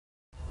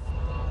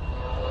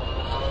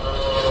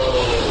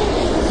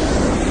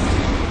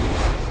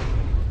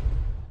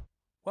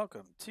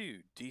Welcome to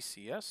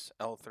DCS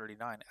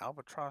L-39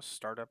 Albatross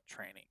Startup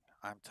Training.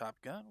 I'm Top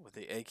Gun with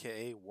the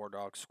AKA War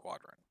Dog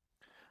Squadron.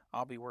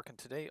 I'll be working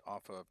today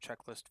off of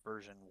checklist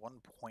version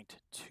 1.2.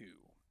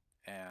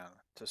 And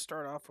to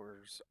start off,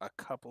 there's a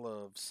couple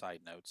of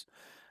side notes.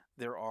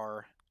 There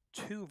are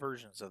two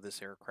versions of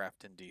this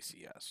aircraft in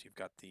DCS. You've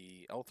got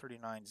the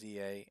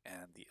L-39ZA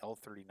and the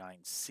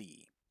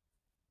L-39C.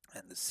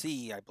 And the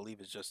C, I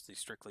believe, is just the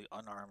strictly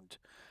unarmed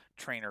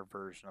trainer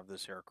version of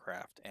this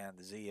aircraft, and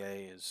the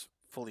ZA is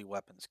fully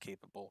weapons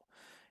capable.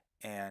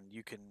 And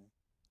you can,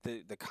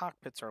 the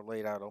cockpits are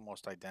laid out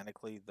almost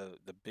identically.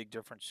 The big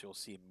difference you'll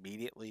see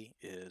immediately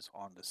is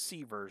on the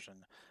C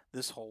version,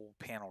 this whole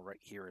panel right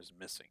here is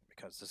missing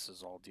because this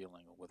is all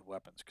dealing with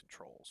weapons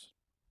controls.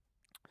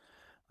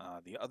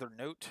 The other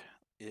note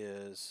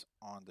is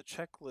on the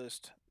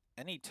checklist,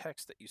 any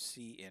text that you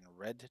see in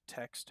red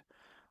text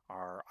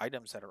are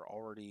items that are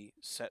already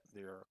set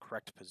their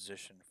correct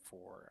position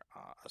for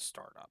a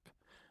startup.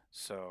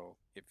 So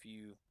if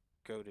you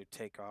go to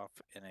take off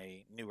in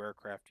a new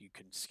aircraft, you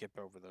can skip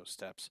over those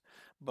steps.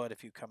 But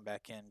if you come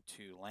back in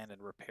to land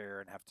and repair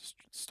and have to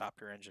stop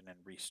your engine and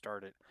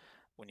restart it,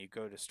 when you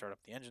go to start up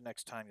the engine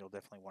next time, you'll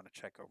definitely want to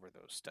check over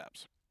those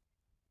steps.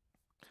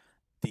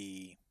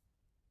 The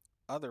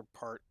other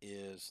part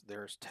is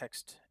there's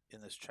text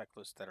in this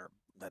checklist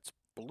that's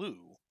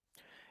blue,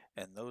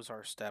 and those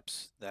are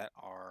steps that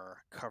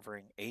are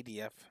covering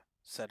ADF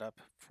setup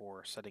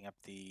for setting up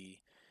the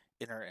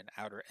inner and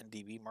outer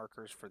NDB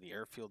markers for the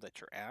airfield that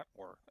you're at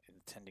or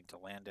intending to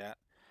land at,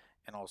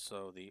 and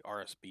also the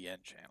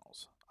RSBN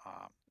channels.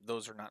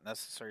 Those are not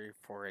necessary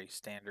for a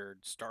standard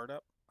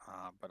startup,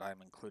 but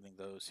I'm including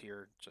those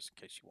here just in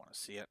case you want to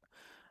see it.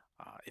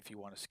 If you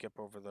want to skip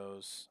over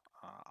those,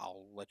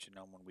 I'll let you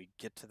know when we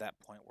get to that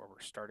point where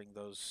we're starting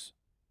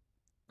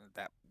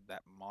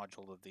that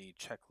module of the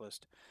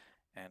checklist,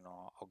 and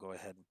I'll go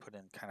ahead and put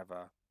in kind of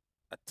a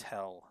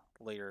tell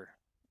later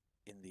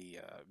in the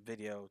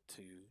video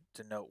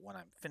to note when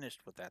I'm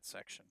finished with that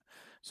section,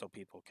 so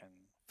people can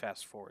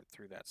fast forward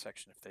through that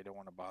section if they don't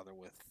want to bother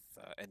with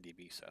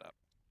NDB setup.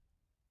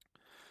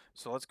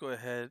 So let's go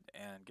ahead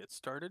and get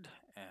started,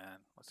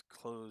 and let's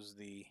close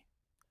the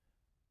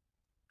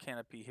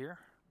canopy here.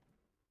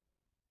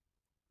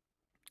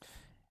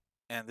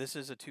 And this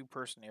is a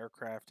two-person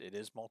aircraft. It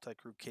is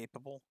multi-crew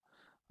capable,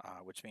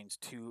 which means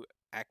two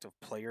active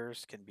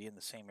players can be in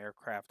the same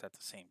aircraft at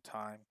the same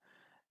time.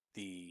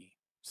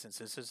 Since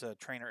this is a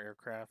trainer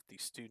aircraft, the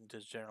student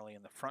is generally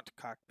in the front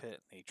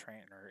cockpit and the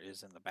trainer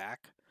is in the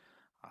back.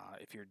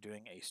 If you're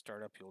doing a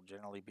startup, you'll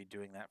generally be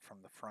doing that from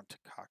the front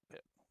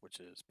cockpit,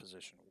 which is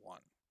position 1.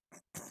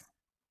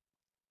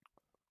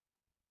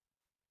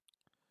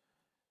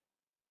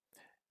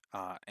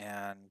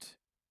 And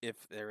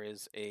if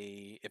there's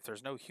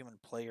no human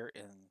player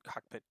in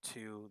cockpit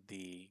 2,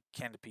 the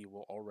canopy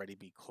will already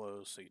be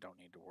closed, so you don't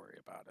need to worry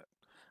about it.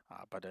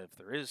 But if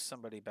there is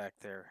somebody back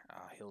there,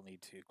 he'll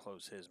need to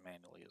close his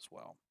manually as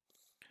well.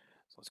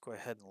 So let's go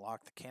ahead and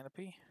lock the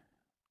canopy,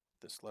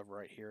 this lever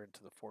right here,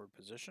 into the forward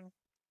position.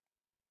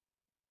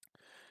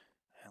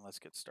 And let's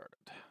get started.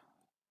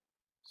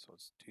 So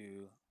let's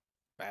do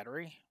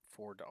battery,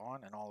 forward to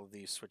on, and all of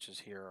these switches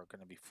here are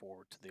going to be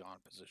forward to the on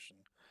position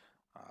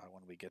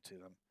when we get to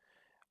them.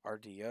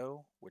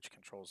 RDO, which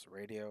controls the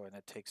radio, and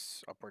it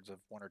takes upwards of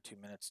 1 or 2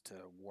 minutes to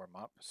warm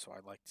up, so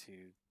I like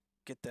to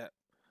get that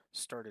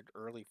started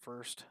early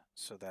first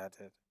so that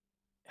it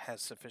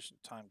has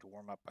sufficient time to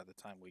warm up by the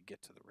time we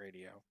get to the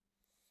radio.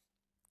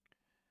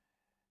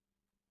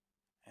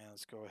 And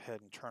let's go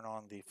ahead and turn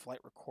on the flight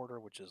recorder,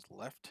 which is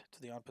left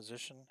to the on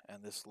position,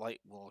 and this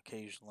light will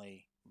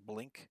occasionally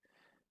blink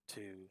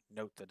to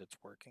note that it's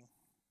working.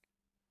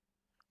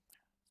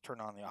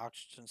 Turn on the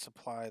oxygen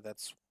supply,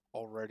 that's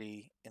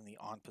already in the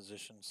on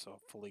position, so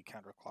fully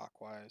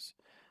counterclockwise.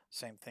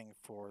 Same thing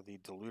for the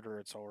diluter,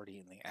 it's already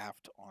in the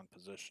aft on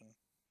position.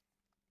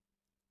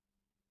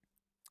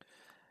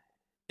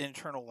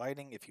 Internal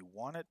lighting, if you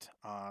want it,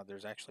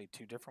 there's actually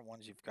two different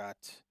ones. You've got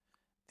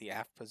the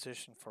aft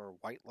position for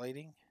white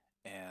lighting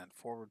and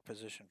forward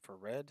position for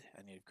red,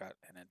 and you've got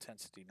an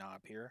intensity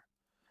knob here.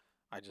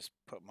 I just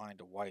put mine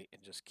to white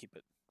and just keep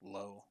it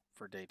low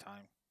for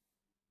daytime.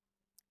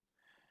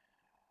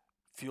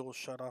 Fuel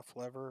shutoff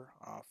lever,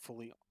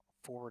 fully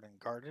forward and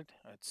guarded.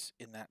 It's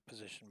in that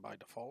position by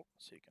default,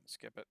 so you can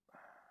skip it.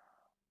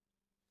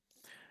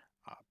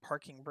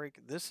 Parking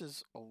brake, this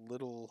is a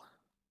little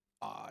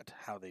odd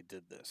how they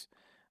did this.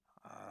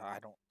 I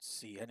don't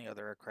see any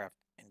other aircraft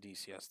in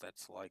DCS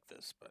that's like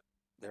this, but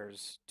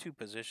there's two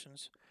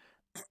positions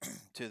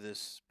to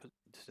this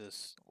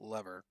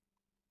lever.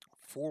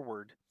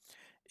 Forward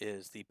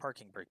is the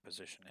parking brake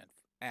position, and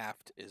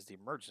aft is the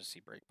emergency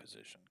brake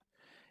position.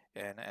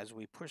 And as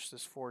we push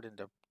this forward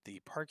into the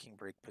parking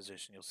brake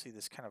position, you'll see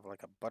this kind of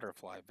like a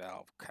butterfly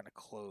valve kind of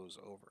close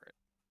over it.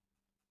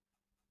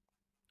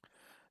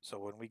 So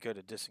when we go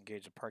to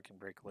disengage the parking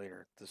brake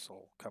later, this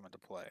will come into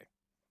play.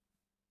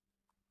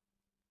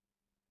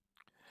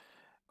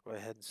 Go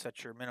ahead and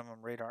set your minimum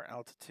radar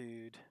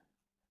altitude.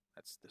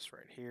 That's this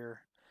right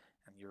here.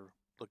 And you're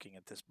looking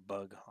at this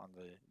bug on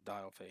the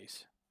dial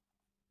face.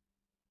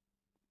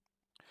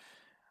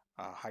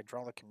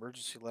 Hydraulic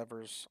emergency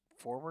levers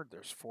forward,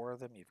 there's 4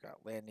 of them. You've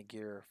got landing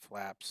gear,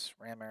 flaps,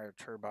 ram air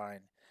turbine,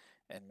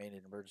 and main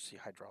and emergency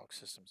hydraulic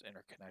systems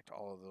interconnect.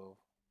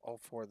 All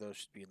 4 of those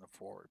should be in the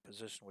forward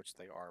position, which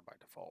they are by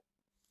default.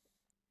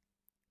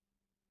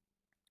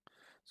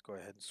 Let's go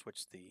ahead and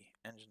switch the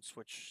engine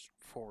switch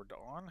forward to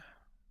on.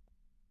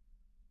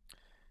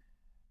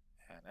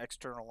 And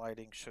external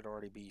lighting should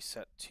already be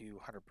set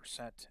to 100%,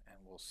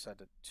 and we'll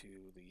set it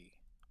to the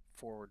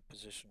forward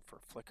position for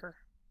flicker.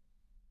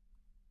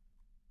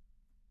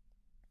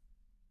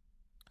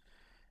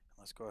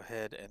 Let's go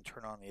ahead and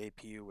turn on the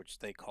APU, which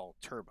they call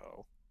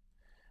turbo,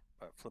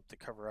 but flip the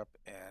cover up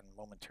and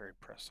momentary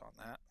press on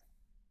that.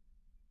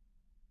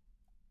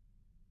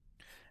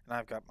 And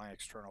I've got my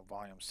external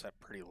volume set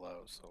pretty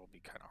low, so it'll be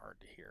kind of hard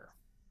to hear.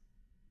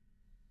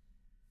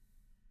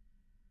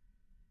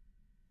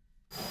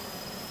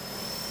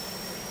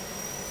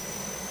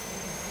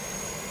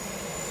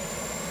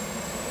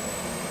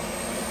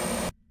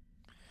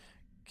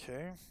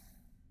 Okay,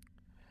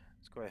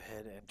 let's go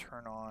ahead and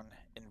turn on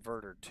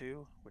inverter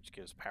 2, which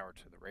gives power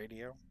to the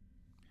radio.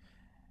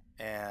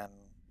 And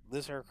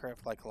this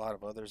aircraft, like a lot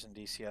of others in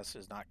DCS,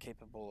 is not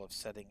capable of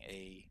setting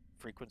a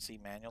frequency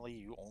manually.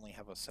 You only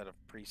have a set of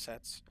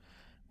presets,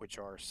 which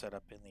are set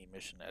up in the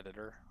mission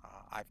editor.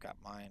 I've got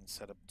mine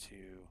set up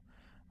to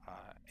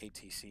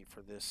ATC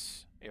for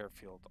this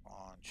airfield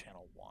on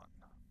channel 1.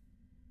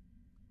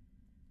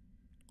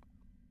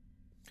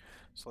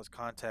 So let's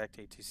contact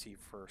ATC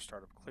for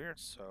startup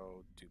clearance.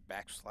 So do /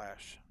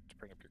 to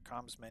bring up your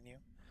comms menu,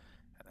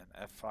 and then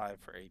F5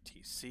 for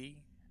ATC,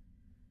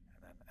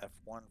 and then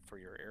F1 for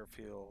your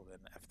airfield,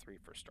 and F3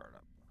 for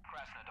startup.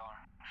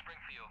 Krasnodar,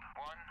 Springfield,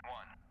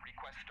 1-1,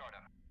 request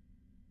startup.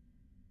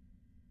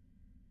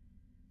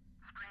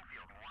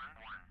 Springfield,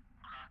 1-1,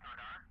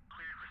 Krasnodar,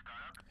 cleared for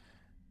startup.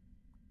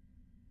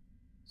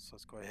 So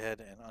let's go ahead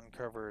and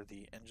uncover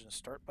the engine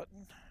start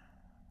button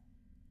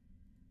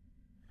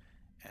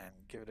and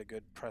give it a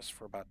good press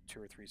for about 2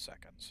 or 3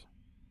 seconds.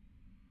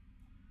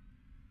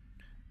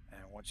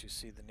 And once you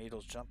see the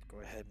needles jump, go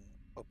ahead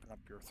and open up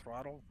your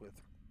throttle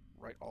with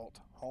right alt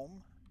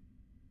home.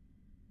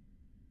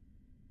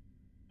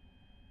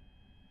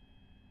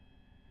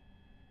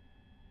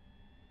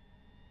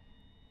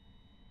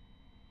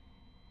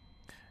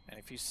 And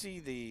if you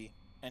see the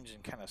engine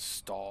kind of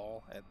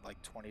stall at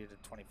like 20 to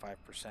 25%,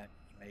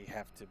 you may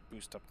have to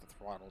boost up the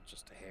throttle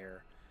just a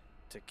hair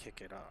to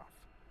kick it off.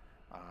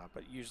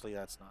 But usually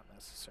that's not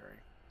necessary.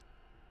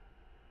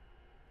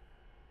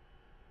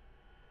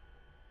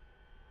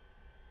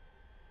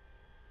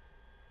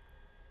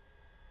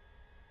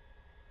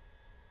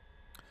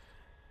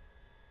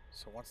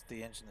 So once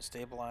the engine is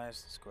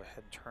stabilized, let's go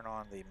ahead and turn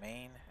on the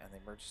main and the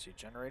emergency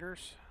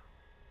generators.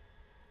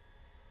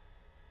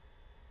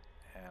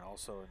 And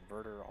also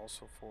inverter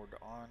also forward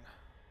to on.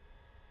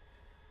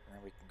 And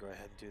then we can go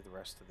ahead and do the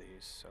rest of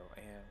these. So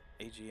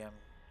AGM,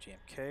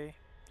 GMK,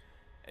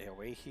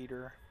 AOA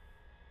heater,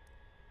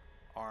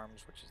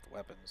 arms, which is the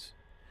weapons.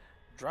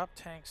 Drop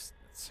tanks,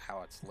 that's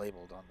how it's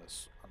labeled on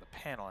the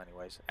panel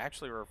anyways,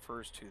 actually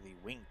refers to the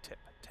wingtip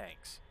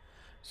tanks.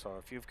 So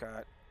if you've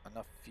got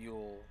enough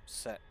fuel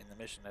set in the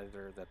mission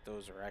editor that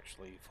those are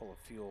actually full of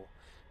fuel,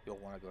 you'll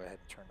want to go ahead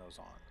and turn those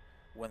on.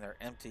 When they're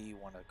empty, you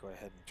want to go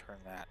ahead and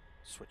turn that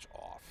switch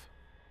off.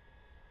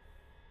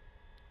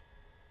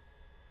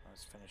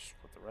 Let's finish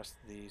with the rest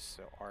of these.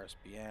 So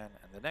RSBN,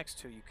 and the next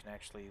 2 you can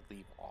actually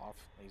leave off.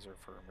 These are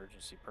for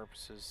emergency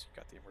purposes. You've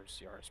got the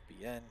emergency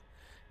RSBN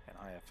and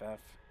IFF,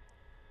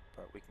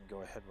 but we can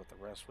go ahead with the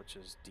rest, which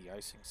is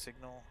de-icing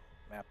signal,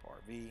 map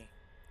RV,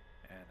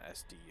 and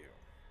SDU.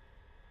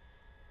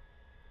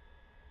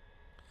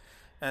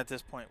 And at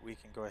this point we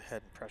can go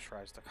ahead and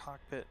pressurize the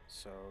cockpit.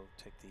 So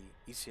take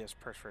the ECS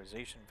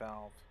pressurization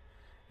valve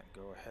and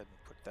go ahead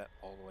and put that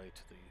all the way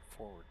to the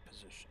forward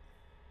position.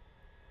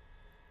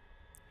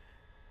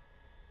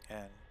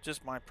 And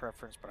just my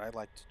preference, but I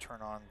like to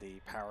turn on the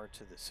power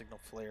to the signal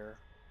flare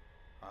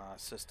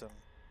system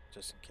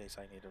just in case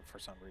I need it for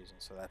some reason.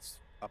 So that's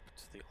up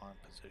to the on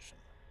position.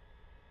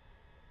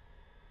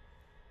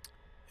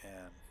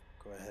 And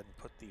go ahead and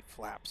put the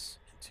flaps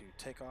into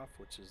takeoff,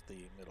 which is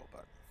the middle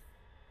button.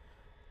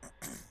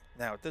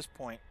 Now at this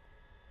point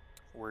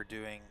we're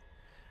doing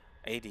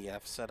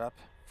ADF setup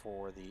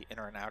for the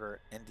inner and outer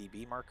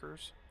NDB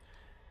markers,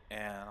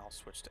 and I'll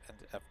switch to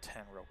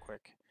F10 real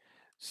quick.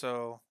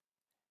 So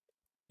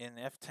in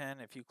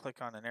F10, if you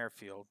click on an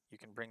airfield, you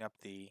can bring up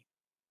the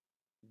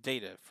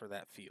data for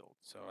that field.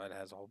 So it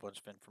has a whole bunch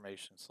of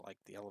information, so like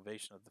the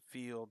elevation of the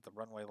field, the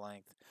runway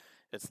length,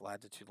 its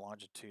latitude,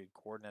 longitude,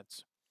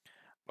 coordinates.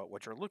 But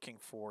what you're looking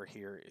for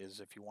here is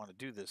if you want to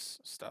do this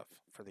stuff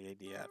for the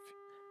ADF,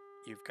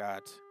 you've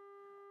got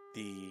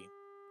the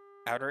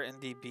outer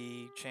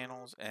NDB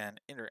channels and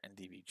inner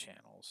NDB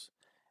channels.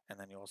 And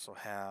then you also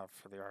have,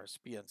 for the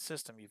RSBN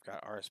system, you've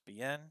got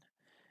RSBN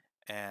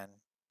and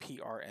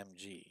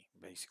PRMG,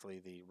 basically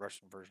the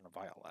Russian version of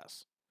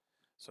ILS.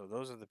 So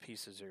those are the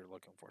pieces that you're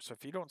looking for. So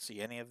if you don't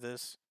see any of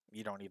this,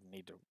 you don't even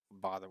need to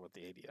bother with the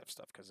ADF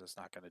stuff because it's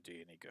not going to do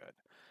you any good.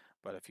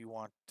 But if you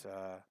want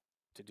to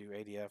do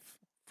ADF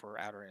for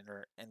outer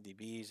inner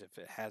NDBs, if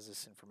it has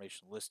this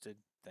information listed,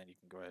 then you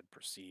can go ahead and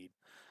proceed.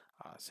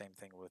 Same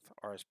thing with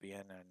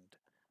RSBN and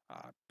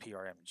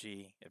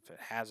PRMG. If it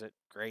has it,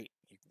 great.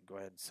 You can go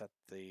ahead and set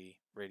the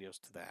radios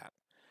to that,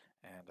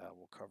 and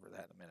we'll cover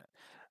that in a minute.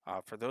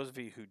 For those of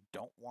you who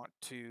don't want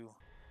to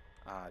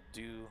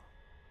do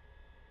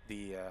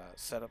the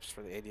setups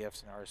for the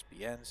ADFs and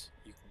RSBNs,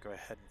 you can go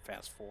ahead and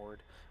fast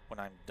forward. When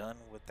I'm done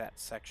with that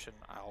section,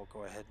 I'll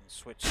go ahead and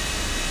switch.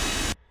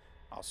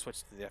 I'll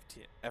switch to the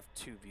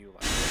F2 view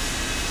like this.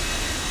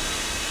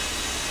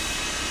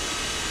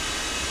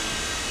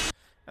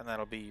 And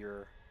that'll be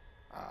your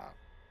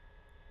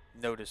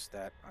notice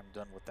that I'm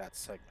done with that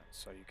segment,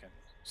 so you can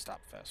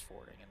stop fast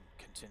forwarding and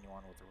continue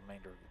on with the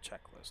remainder of the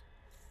checklist.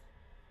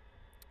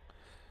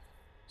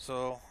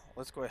 So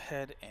let's go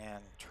ahead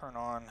and turn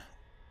on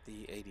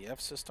the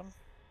ADF system,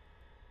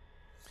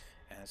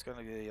 and it's going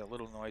to be a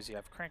little noisy.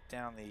 I've cranked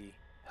down the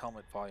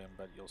helmet volume,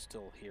 but you'll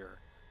still hear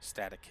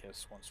static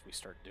hiss once we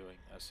start doing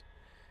this.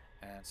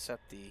 And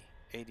set the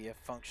ADF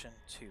function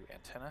to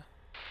antenna,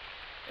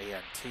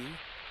 ANT.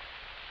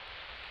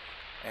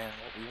 And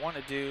what we want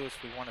to do is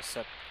we want to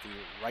set the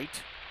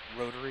right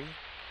rotary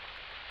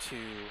to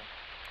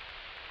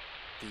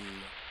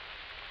the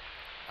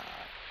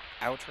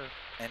outer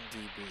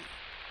NDB.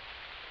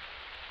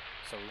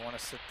 So we want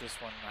to set this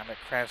one, I'm at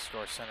Crash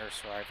Store Center,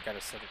 so I've got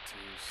to set it to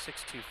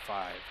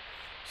 625.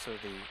 So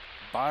the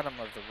bottom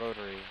of the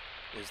rotary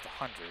is the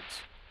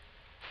hundreds,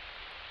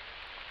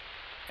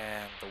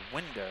 and the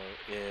window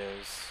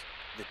is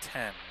the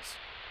tens,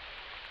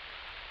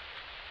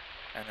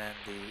 and then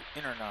the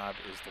inner knob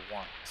is the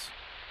ones.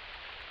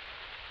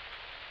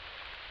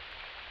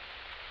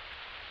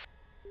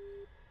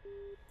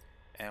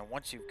 And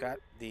once you've got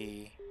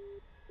the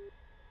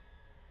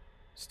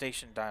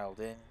station dialed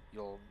in,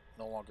 you'll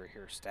no longer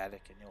hear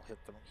static, and you'll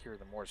hear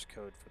the Morse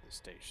code for the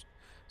station.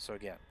 So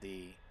again,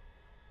 the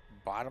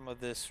bottom of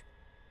this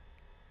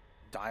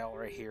dial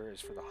right here is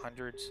for the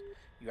hundreds.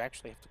 You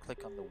actually have to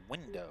click on the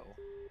window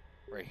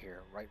right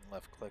here, right and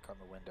left click on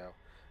the window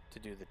to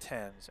do the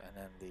tens, and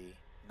then the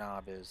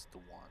knob is the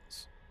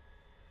ones.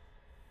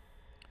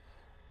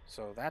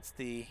 So that's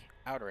the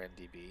outer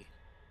NDB.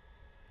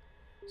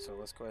 So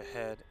let's go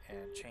ahead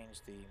and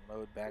change the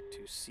mode back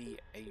to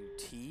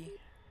CAUT.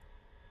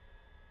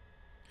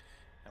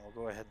 And we'll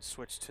go ahead and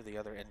switch to the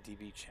other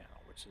NDB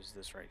channel, which is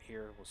this right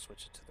here. We'll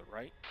switch it to the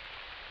right.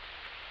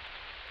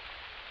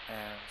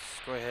 And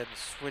go ahead and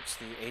switch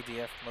the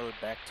ADF mode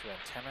back to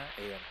antenna,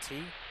 ANT.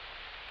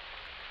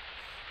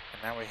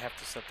 And now we have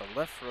to set the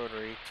left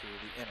rotary to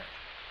the inner.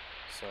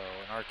 So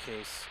in our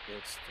case,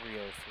 it's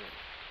 303.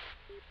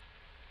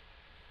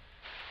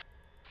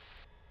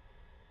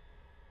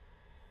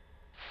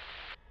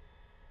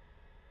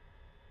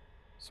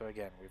 So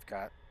again, we've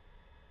got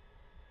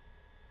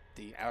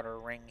the outer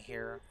ring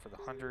here for the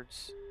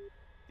hundreds,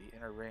 the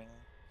inner ring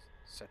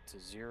set to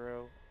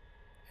 0,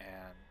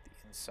 and the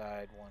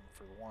inside one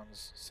for the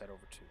ones set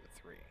over to the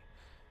 3.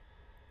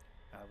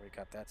 Now that we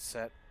got that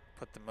set,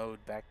 put the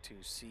mode back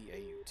to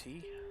CAUT,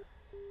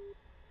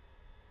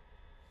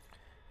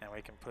 and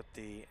we can put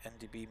the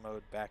NDB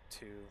mode back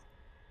to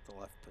the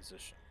left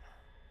position.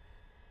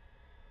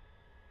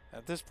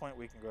 At this point,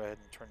 we can go ahead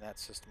and turn that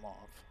system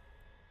off.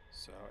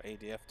 So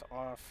ADF to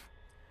off,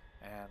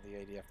 and the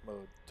ADF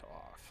mode to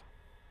off.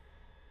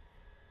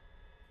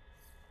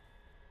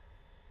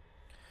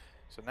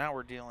 So now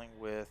we're dealing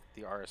with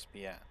the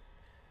RSBN.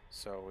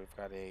 So we've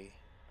got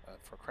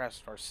for Crash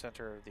Star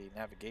Center, the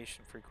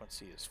navigation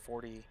frequency is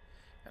 40,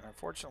 and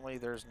unfortunately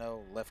there's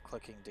no left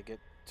clicking to get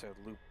to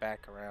loop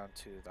back around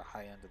to the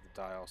high end of the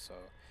dial,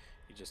 so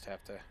you just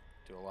have to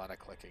do a lot of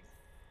clicking.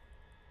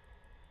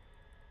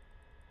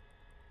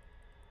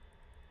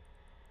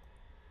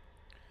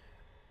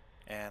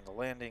 And the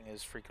landing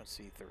is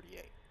frequency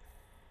 38.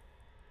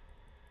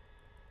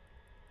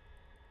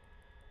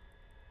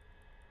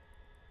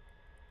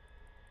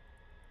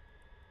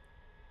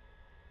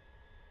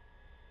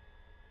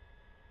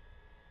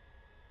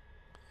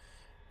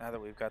 Now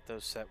that we've got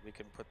those set, we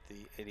can put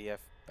the ADF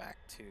back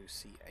to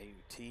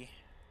CAUT,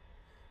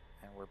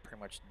 and we're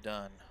pretty much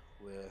done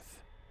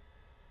with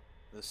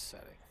this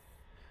setting.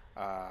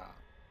 We'll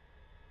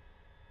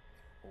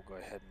go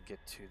ahead and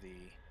get to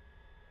the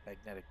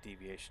magnetic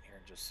deviation here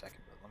in just a second,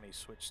 but let me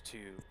switch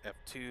to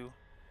F2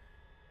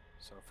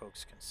 so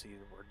folks can see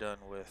that we're done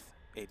with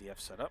ADF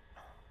setup.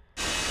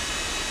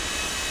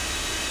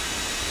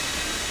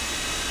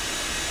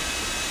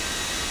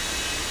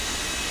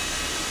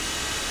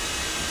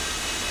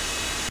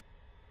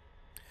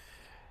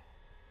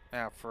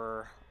 Now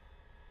for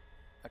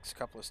next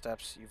couple of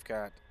steps, you've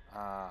got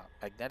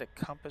magnetic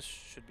compass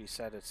should be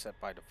set. It's set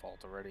by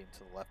default already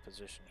into the left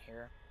position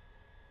here.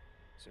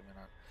 Zoom in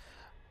on.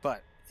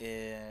 But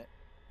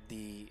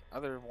the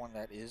other one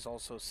that is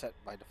also set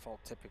by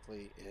default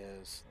typically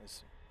is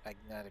this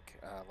magnetic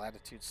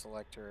latitude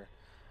selector.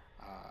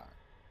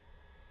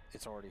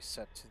 it's already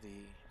set to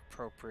the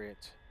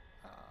appropriate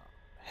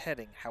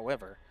heading.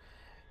 However,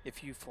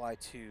 if you fly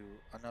to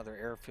another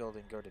airfield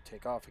and go to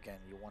take off again,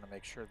 you want to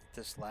make sure that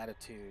this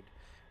latitude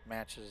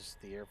matches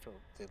the airfield,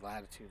 the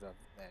latitude of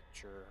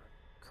at your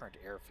current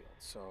airfield.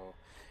 So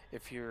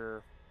if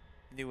your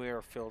new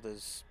airfield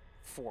is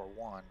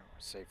 4-1,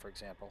 say for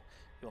example,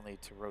 you'll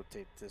need to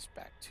rotate this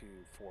back to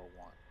 4-1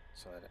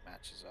 so that it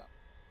matches up.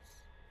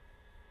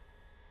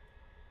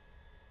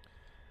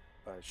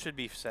 But it should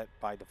be set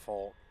by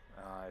default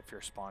if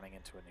you're spawning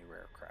into a new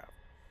aircraft.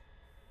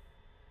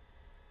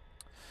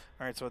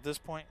 Alright, so at this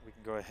point we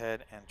can go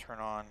ahead and turn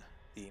on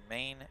the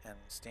main and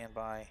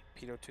standby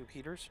pitot tube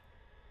heaters.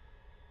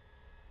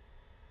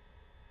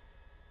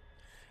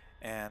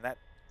 And that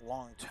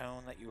long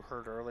tone that you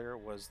heard earlier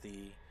was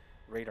the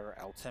radar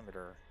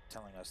altimeter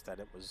telling us that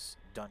it was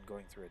done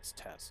going through its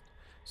test.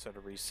 So to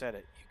reset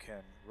it, you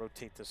can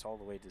rotate this all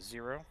the way to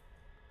 0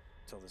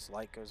 until this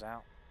light goes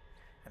out,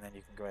 and then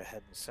you can go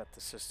ahead and set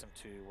the system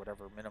to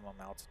whatever minimum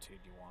altitude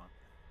you want.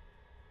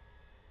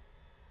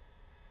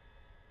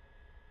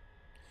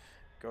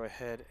 Go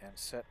ahead and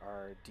set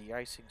our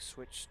de-icing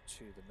switch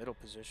to the middle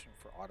position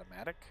for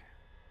automatic,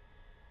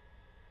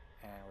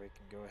 and we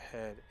can go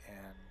ahead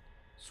and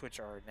switch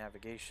our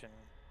navigation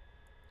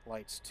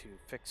lights to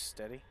fixed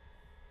steady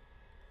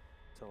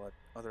to let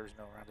others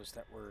know around us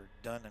that we're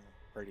done and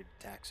ready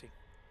to taxi.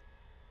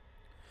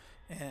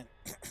 And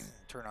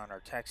turn on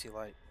our taxi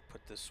light and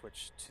put this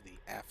switch to the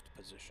aft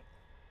position.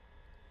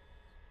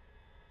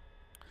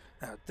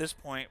 Now at this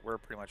point we're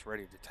pretty much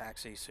ready to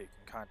taxi, so you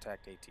can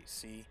contact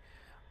ATC,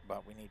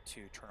 but we need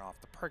to turn off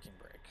the parking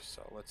brake.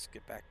 So let's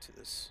get back to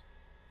this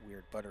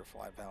weird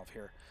butterfly valve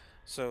here.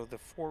 So the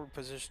forward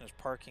position is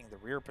parking, the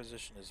rear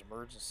position is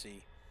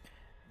emergency,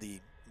 the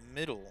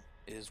middle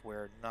is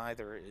where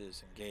neither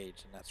is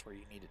engaged, and that's where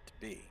you need it to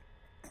be.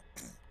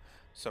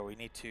 So we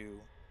need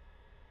to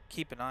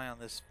keep an eye on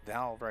this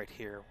valve right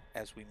here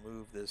as we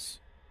move this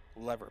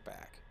lever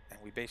back, and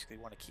we basically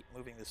want to keep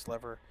moving this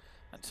lever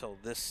until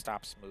this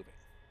stops moving.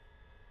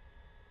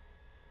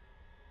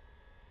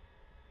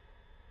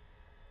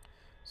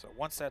 So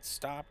once that's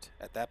stopped,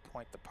 at that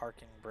point the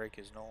parking brake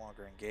is no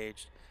longer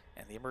engaged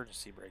and the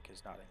emergency brake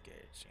is not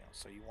engaged.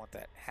 So you want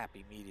that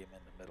happy medium in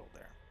the middle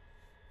there.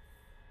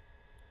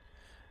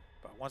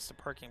 But once the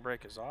parking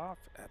brake is off,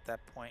 at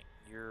that point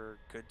you're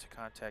good to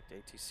contact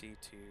ATC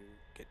to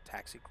get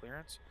taxi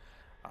clearance.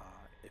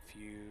 If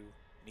you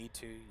need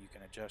to, you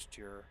can adjust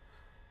your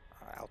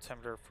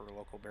altimeter for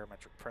local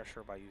barometric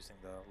pressure by using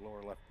the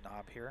lower left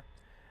knob here.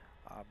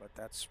 But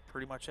that's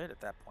pretty much it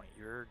at that point.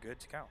 You're good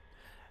to go.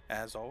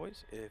 As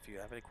always, if you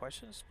have any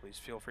questions, please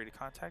feel free to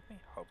contact me.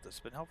 Hope this has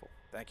been helpful.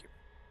 Thank you.